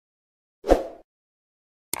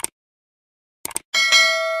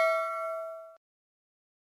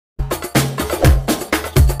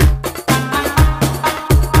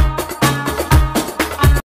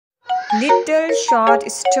Title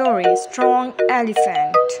short story Strong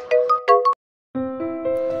Elephant.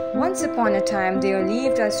 Once upon a time there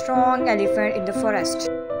lived a strong elephant in the forest.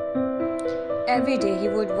 Every day he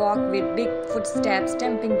would walk with big footsteps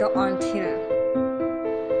stamping the ant hill.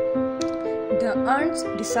 The ants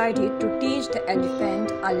decided to teach the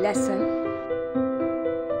elephant a lesson.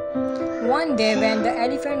 One day when the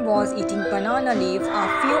elephant was eating banana leaf, a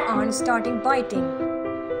few ants started biting.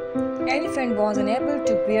 Elephant was unable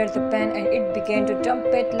to bear the pain and it began to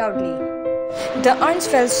trumpet loudly. The ants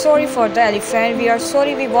felt sorry for the elephant. "We are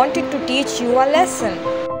sorry, we wanted to teach you a lesson."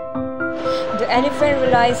 The elephant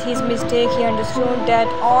realized his mistake. He understood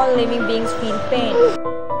that all living beings feel pain.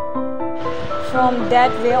 From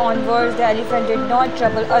that way onwards, the elephant did not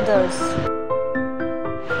trouble others.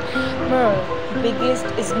 Moral: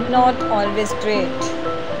 biggest is not always great.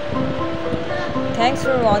 Thanks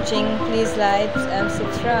for watching. Please like and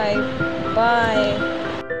subscribe. Bye.